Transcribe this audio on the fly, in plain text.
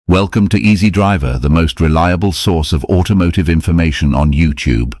Welcome to Easy Driver, the most reliable source of automotive information on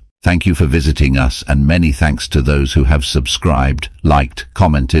YouTube. Thank you for visiting us, and many thanks to those who have subscribed, liked,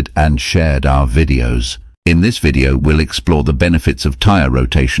 commented, and shared our videos. In this video, we'll explore the benefits of tire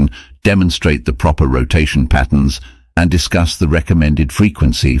rotation, demonstrate the proper rotation patterns, and discuss the recommended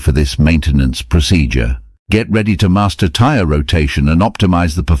frequency for this maintenance procedure. Get ready to master tire rotation and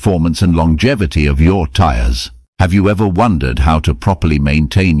optimize the performance and longevity of your tires. Have you ever wondered how to properly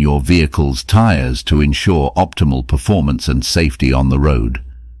maintain your vehicle's tires to ensure optimal performance and safety on the road?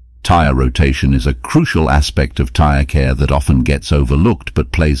 Tire rotation is a crucial aspect of tire care that often gets overlooked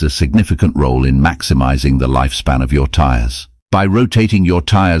but plays a significant role in maximizing the lifespan of your tires. By rotating your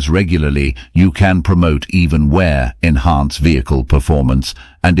tires regularly, you can promote even wear, enhance vehicle performance,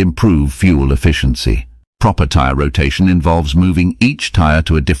 and improve fuel efficiency. Proper tire rotation involves moving each tire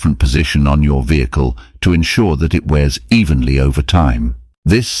to a different position on your vehicle to ensure that it wears evenly over time.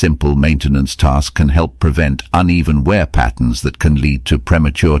 This simple maintenance task can help prevent uneven wear patterns that can lead to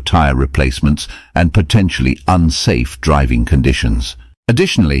premature tire replacements and potentially unsafe driving conditions.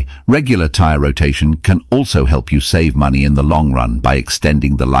 Additionally, regular tire rotation can also help you save money in the long run by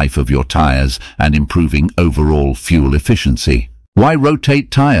extending the life of your tires and improving overall fuel efficiency. Why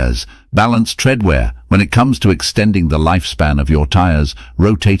rotate tires? Balance tread wear. When it comes to extending the lifespan of your tires,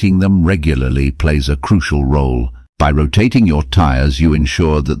 rotating them regularly plays a crucial role. By rotating your tires, you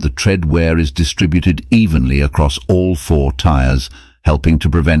ensure that the tread wear is distributed evenly across all 4 tires, helping to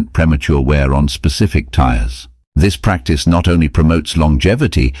prevent premature wear on specific tires. This practice not only promotes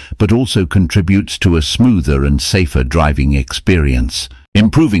longevity, but also contributes to a smoother and safer driving experience.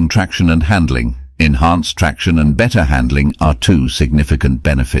 Improving traction and handling. Enhanced traction and better handling are 2 significant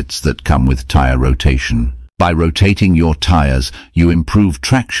benefits that come with tire rotation. By rotating your tires, you improve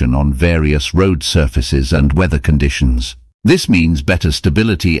traction on various road surfaces and weather conditions. This means better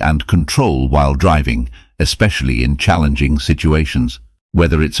stability and control while driving, especially in challenging situations.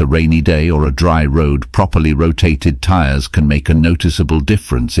 Whether it's a rainy day or a dry road, properly rotated tires can make a noticeable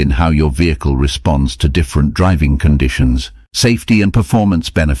difference in how your vehicle responds to different driving conditions. Safety and performance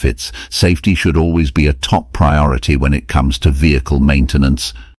benefits. Safety should always be a top priority when it comes to vehicle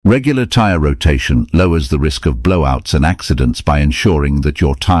maintenance. Regular tire rotation lowers the risk of blowouts and accidents by ensuring that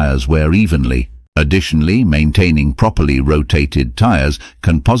your tires wear evenly. Additionally, maintaining properly rotated tires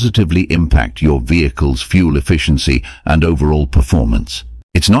can positively impact your vehicle's fuel efficiency and overall performance.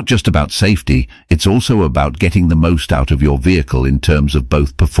 It's not just about safety, it's also about getting the most out of your vehicle in terms of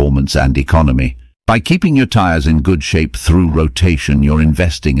both performance and economy. By keeping your tires in good shape through rotation, you're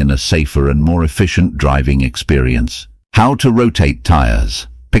investing in a safer and more efficient driving experience. How to rotate tires.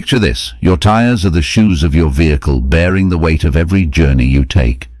 Picture this: your tires are the shoes of your vehicle, bearing the weight of every journey you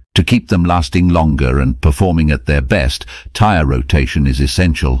take. To keep them lasting longer and performing at their best, tire rotation is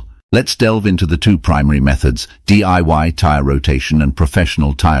essential. Let's delve into the 2 primary methods: DIY tire rotation and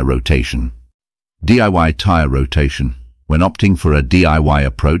professional tire rotation. DIY tire rotation. When opting for a DIY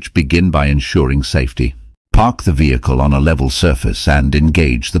approach, begin by ensuring safety. Park the vehicle on a level surface and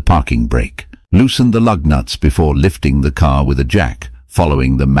engage the parking brake. Loosen the lug nuts before lifting the car with a jack,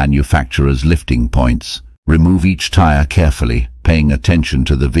 following the manufacturer's lifting points. Remove each tire carefully, paying attention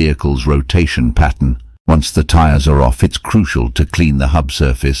to the vehicle's rotation pattern. Once the tires are off, it's crucial to clean the hub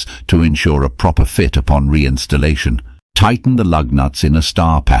surface to ensure a proper fit upon reinstallation. Tighten the lug nuts in a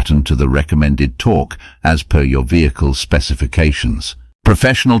star pattern to the recommended torque as per your vehicle's specifications.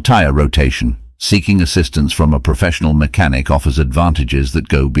 Professional tire rotation. Seeking assistance from a professional mechanic offers advantages that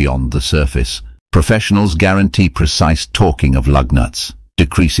go beyond the surface. Professionals guarantee precise torquing of lug nuts,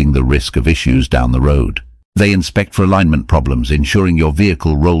 decreasing the risk of issues down the road. They inspect for alignment problems, ensuring your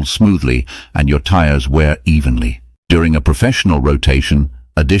vehicle rolls smoothly and your tires wear evenly. During a professional rotation,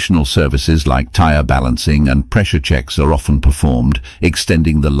 additional services like tire balancing and pressure checks are often performed,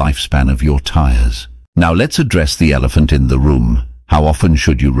 extending the lifespan of your tires. Now let's address the elephant in the room. How often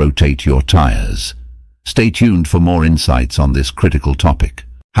should you rotate your tires? Stay tuned for more insights on this critical topic.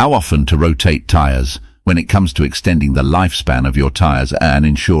 How often to rotate tires? When it comes to extending the lifespan of your tires and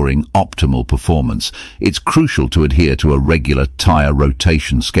ensuring optimal performance, it's crucial to adhere to a regular tire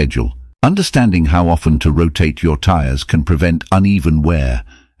rotation schedule. Understanding how often to rotate your tires can prevent uneven wear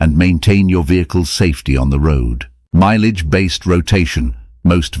and maintain your vehicle's safety on the road. Mileage-based rotation.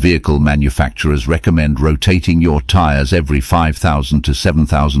 Most vehicle manufacturers recommend rotating your tires every 5,000 to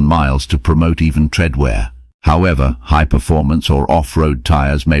 7,000 miles to promote even tread wear. However, high-performance or off-road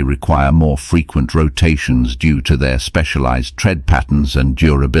tires may require more frequent rotations due to their specialized tread patterns and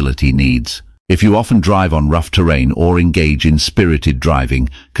durability needs. If you often drive on rough terrain or engage in spirited driving,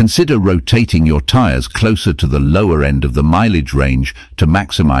 consider rotating your tires closer to the lower end of the mileage range to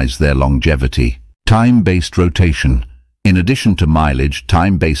maximize their longevity. Time-based rotation. In addition to mileage,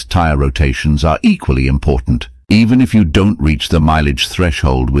 time-based tire rotations are equally important. Even if you don't reach the mileage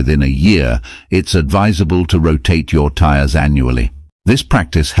threshold within a year, it's advisable to rotate your tires annually. This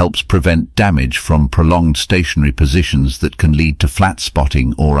practice helps prevent damage from prolonged stationary positions that can lead to flat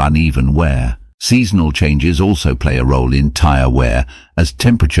spotting or uneven wear. Seasonal changes also play a role in tire wear, as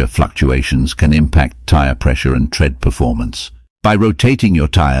temperature fluctuations can impact tire pressure and tread performance. By rotating your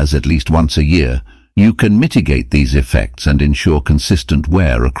tires at least once a year, you can mitigate these effects and ensure consistent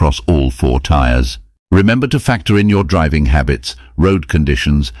wear across all 4 tires. Remember to factor in your driving habits, road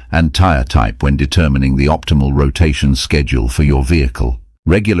conditions, and tire type when determining the optimal rotation schedule for your vehicle.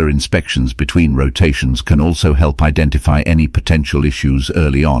 Regular inspections between rotations can also help identify any potential issues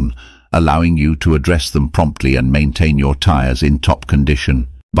early on, allowing you to address them promptly and maintain your tires in top condition.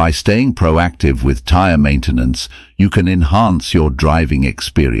 By staying proactive with tire maintenance, you can enhance your driving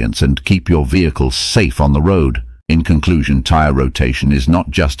experience and keep your vehicle safe on the road. In conclusion, tire rotation is not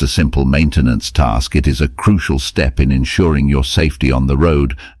just a simple maintenance task, it is a crucial step in ensuring your safety on the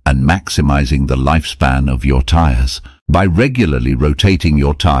road and maximizing the lifespan of your tires. By regularly rotating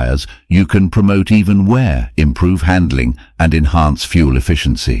your tires, you can promote even wear, improve handling, and enhance fuel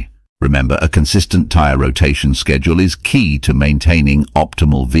efficiency. Remember, a consistent tire rotation schedule is key to maintaining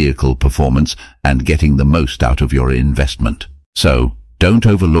optimal vehicle performance and getting the most out of your investment. So, don't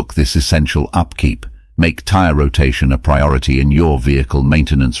overlook this essential upkeep. Make tire rotation a priority in your vehicle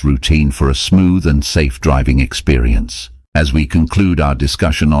maintenance routine for a smooth and safe driving experience. As we conclude our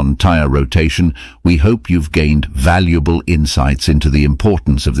discussion on tire rotation, we hope you've gained valuable insights into the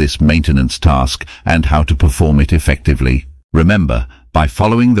importance of this maintenance task and how to perform it effectively. Remember, by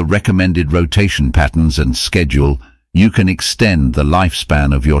following the recommended rotation patterns and schedule, you can extend the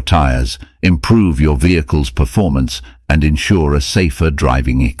lifespan of your tires, improve your vehicle's performance, and ensure a safer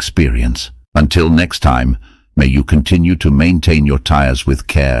driving experience. Until next time, may you continue to maintain your tires with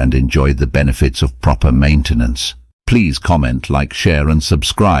care and enjoy the benefits of proper maintenance. Please comment, like, share, and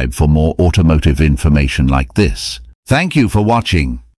subscribe for more automotive information like this. Thank you for watching.